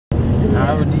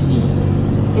Howdy.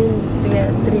 In 2,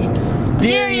 3.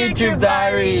 Dear YouTube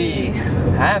Diary,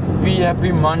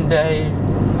 happy Monday.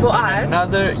 For us.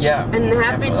 Another, yeah. And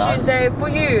happy Tuesday for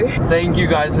you. Thank you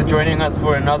guys for joining us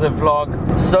for another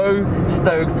vlog. So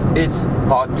stoked, it's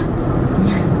hot.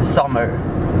 Summer.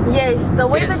 Yes, the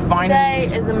weather today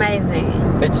is amazing.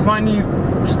 It's finally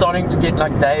starting to get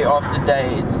like day after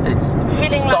day. It's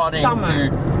feeling starting like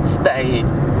to stay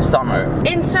summer.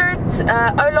 Insert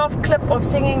Olaf clip of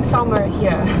singing summer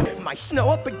here. My snow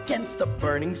up against the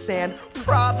burning sand,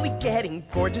 probably getting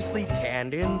gorgeously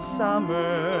tanned in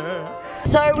summer.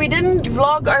 So we didn't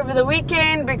vlog over the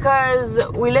weekend because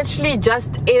we literally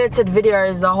just edited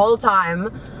videos the whole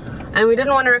time. And we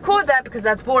didn't want to record that because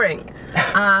that's boring.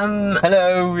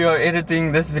 Hello, we are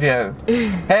editing this video.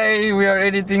 Hey, we are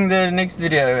editing the next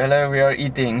video. Hello, we are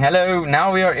eating. Hello,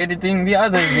 now we are editing the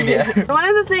other video. One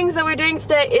of the things that we're doing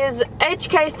today is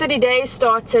HK 30 days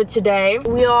started today.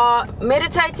 We are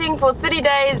meditating for 30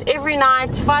 days every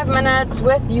night, 5 minutes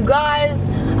with you guys.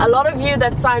 A lot of you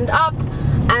that signed up.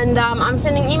 And I'm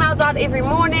sending emails out every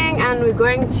morning, and we're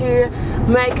going to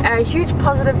make a huge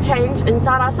positive change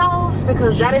inside ourselves,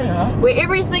 because that is where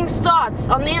everything starts,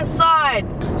 on the inside.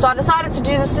 So I decided to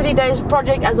do this 30 days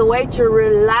project as a way to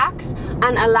relax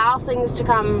and allow things to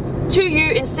come to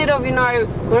you instead of, you know,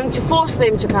 wanting to force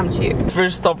them to come to you.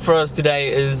 First stop for us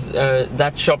today is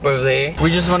that shop over there. We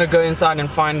just want to go inside and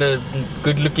find a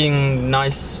good looking,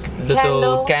 nice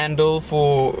little candle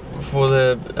for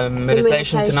the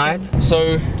meditation tonight.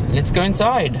 So let's go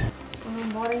inside.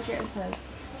 What is inside?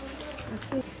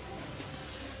 Let's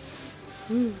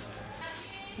see.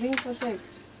 Ding for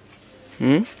shakes.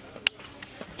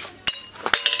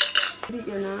 Die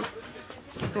ene.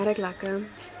 Erg lekker.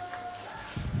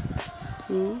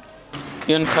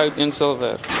 Een goud, een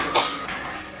zilver.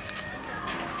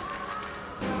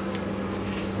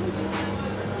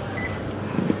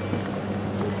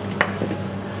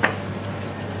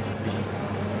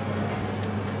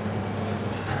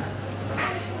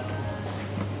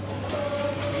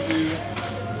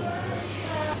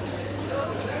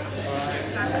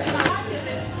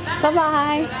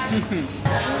 Bye-bye.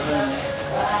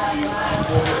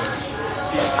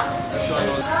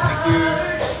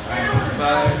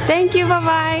 Thank you,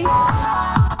 bye-bye.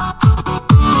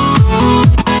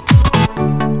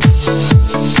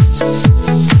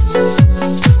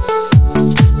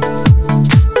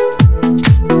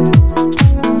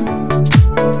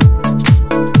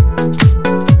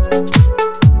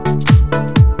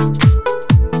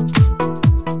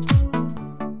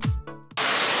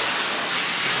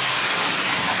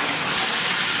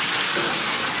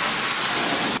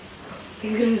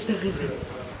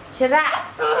 Shara!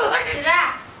 Shara!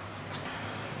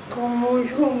 Come on,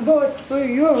 come back for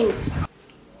you.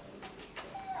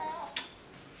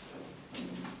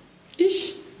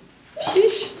 Ish.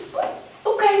 Ish.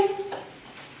 Okay.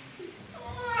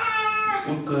 Okay.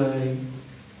 Okay.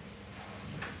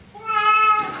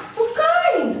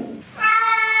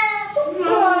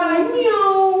 Okay,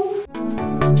 meow.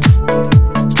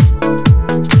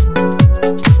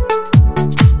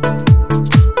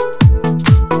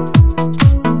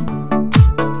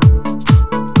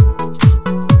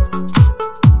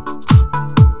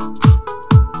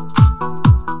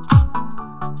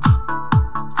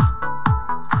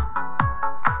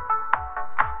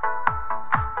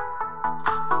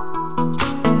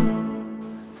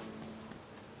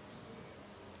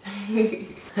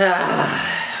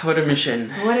 What a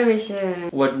mission. What a mission.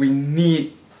 What we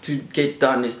need to get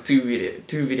done is two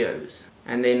videos.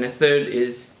 And then the third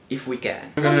is if we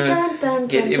can. I'm gonna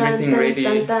get everything ready.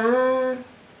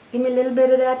 Give me a little bit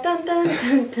of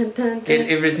that. Get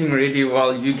everything ready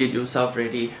while you get yourself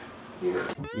ready.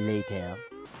 Later.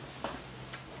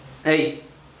 Hey.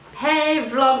 Hey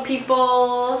vlog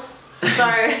people.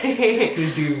 Sorry.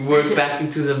 Need to work back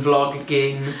into the vlog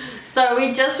again. So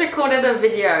we just recorded a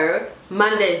video,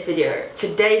 Monday's video,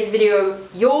 today's video,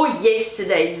 your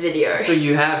yesterday's video. So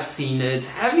you have seen it.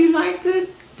 Have you liked it?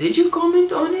 Did you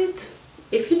comment on it?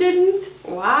 If you didn't,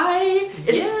 why?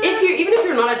 Even if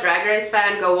you're not a Drag Race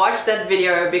fan, go watch that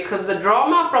video, because the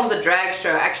drama from the drag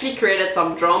show actually created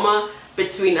some drama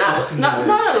between us. Not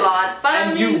a lot, but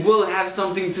and I mean, you will have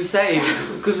something to say,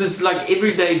 because it's like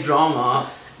everyday drama.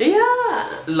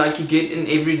 Yeah. Like you get in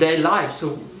everyday life.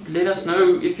 So let us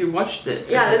know if you watched it.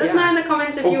 Yeah, let us know in the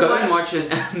comments if you watched. Or go and watch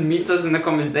it and meet us in the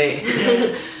comments there.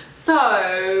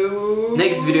 So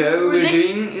next video we're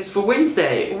doing is for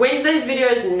Wednesday. Wednesday's video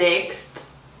is next,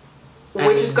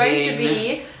 which is going to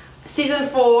be season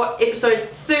 4 episode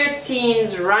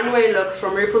 13's runway looks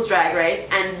from RuPaul's Drag Race,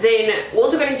 and then we're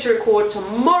also going to record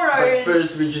tomorrow's. But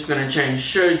first we're just going to change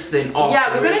shirts, then after.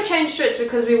 Yeah, we're going to change shirts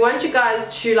because we want you guys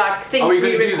to like think we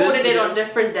recorded it on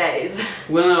different days.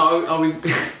 Well, no, are we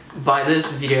by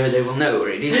this video they will know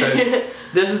already. So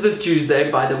this is the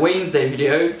Tuesday. By the Wednesday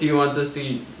video, do you want us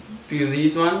to do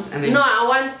these ones? And then no,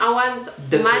 I want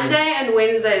different. Monday and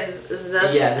Wednesday is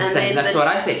this. Yeah, the same. That's what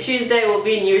I say. Tuesday will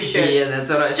be new shirts. Yeah, that's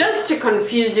what I say. Just to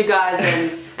confuse you guys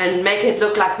and make it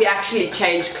look like we actually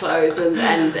changed clothes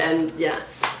and yeah.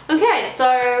 Okay,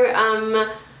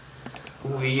 so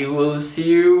we will see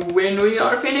you when we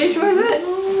are finished with this.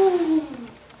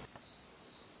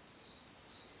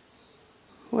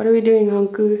 What are we doing,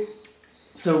 Hanku?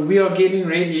 So we are getting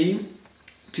ready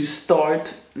to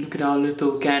start. Look at our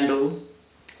little candle.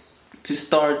 To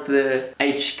start the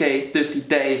HK 30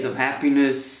 Days of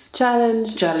Happiness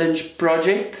Challenge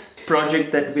project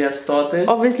that we have started.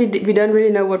 Obviously we don't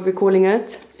really know what we're calling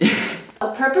it.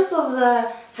 The purpose of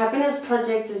the happiness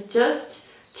project is just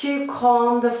to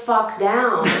calm the fuck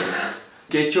down.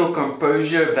 Get your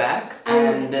composure back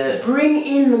and bring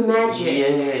in the magic.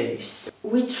 Yes.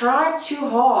 We try too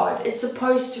hard. It's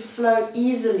supposed to flow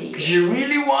easily. Because you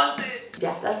really want it.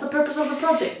 Yeah, that's the purpose of the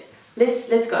project. Let's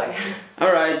go.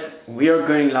 Alright, we are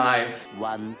going live.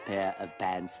 One pair of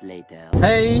pants later.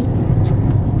 Hey!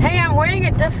 Hey, I'm wearing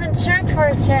a different shirt for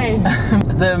a change.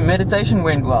 The meditation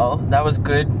went well. That was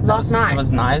good. Last night. It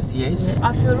was nice, yes.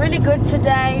 I feel really good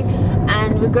today,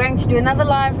 and we're going to do another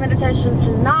live meditation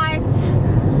tonight.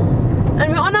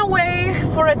 And we're on our way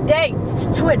for a date.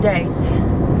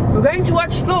 We're going to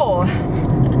watch Thor.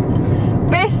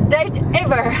 Best date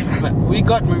ever. We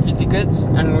got movie tickets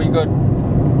and we got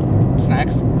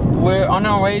snacks. We're on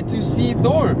our way to see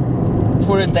Thor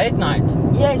for a date night.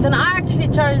 Yes, and I actually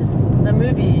chose the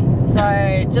movie.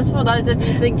 So just for those of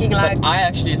you thinking like... But I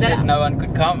actually said no one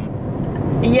could come.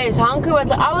 Yes, Hanku was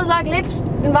like, I was like, let's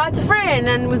invite a friend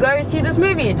and we go see this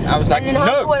movie. I was like, and then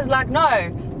no. Hanku was like,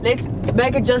 no, let's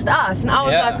make it just us. And I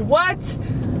was like, what?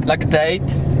 Like a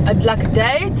date. Like a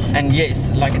date? And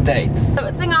yes, like a date.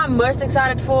 The thing I'm most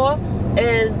excited for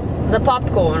is the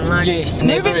popcorn. Like, yes,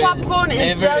 movie popcorn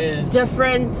is just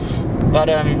different. But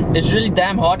it's really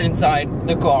damn hot inside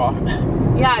the car.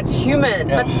 Yeah, it's humid.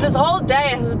 Yeah. But this whole day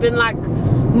has been like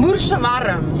moersche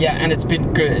warm. Yeah, and it's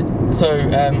been good. So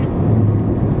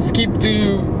skip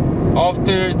to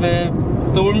after the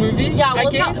Thor movie. Yeah,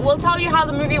 we'll tell you how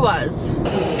the movie was.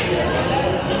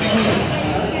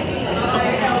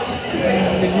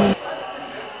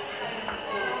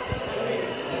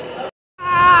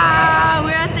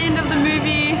 We're at the end of the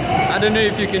movie. I don't know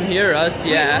if you can hear us.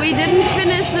 Yeah. We didn't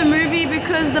finish the movie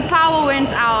because the power went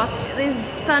out. There's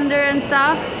thunder and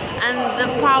stuff, and the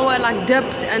power like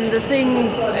dipped, and the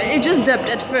thing it just dipped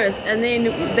at first, and then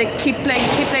they keep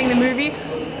playing the movie.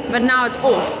 But now it's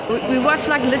off. We watched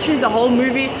like literally the whole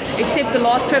movie except the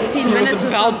last 15 minutes. It was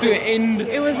about to end.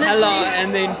 It was literally.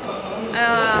 And then.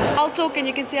 I'll talk and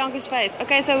you can see Hanku's face.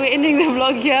 Okay, so we're ending the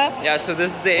vlog here. Yeah, so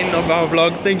this is the end of our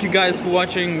vlog. Thank you guys for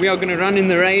watching. We are gonna run in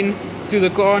the rain to the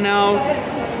car now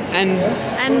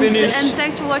and finish. And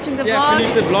thanks for watching the vlog.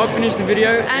 Finish the vlog, finish the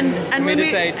video, and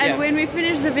meditate. When we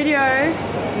finish the video,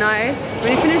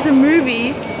 when we finish the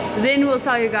movie, then we'll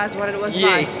tell you guys what it was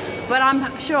like. But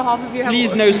I'm sure half of you have.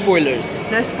 Please, no spoilers.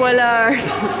 No spoilers.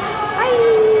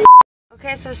 Bye.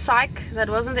 Okay, so psych, that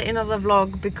wasn't the end of the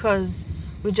vlog because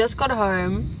we just got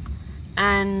home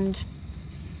and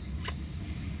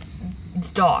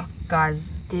it's dark,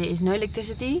 guys. There is no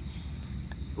electricity.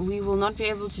 We will not be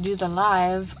able to do the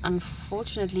live,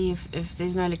 unfortunately, if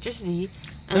there's no electricity.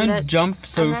 And don't jump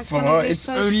so far. It's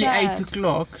so only sad. 8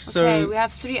 o'clock. So okay, we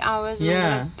have 3 hours and we're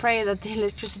gonna pray that the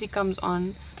electricity comes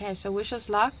on. Okay, so wish us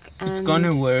luck. And it's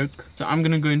gonna work. So I'm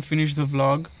gonna go and finish the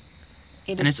vlog.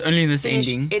 And it's only this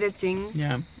ending. Editing.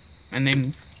 Yeah. And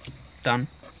then done.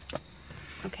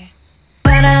 Okay.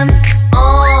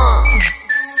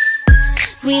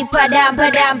 We padam.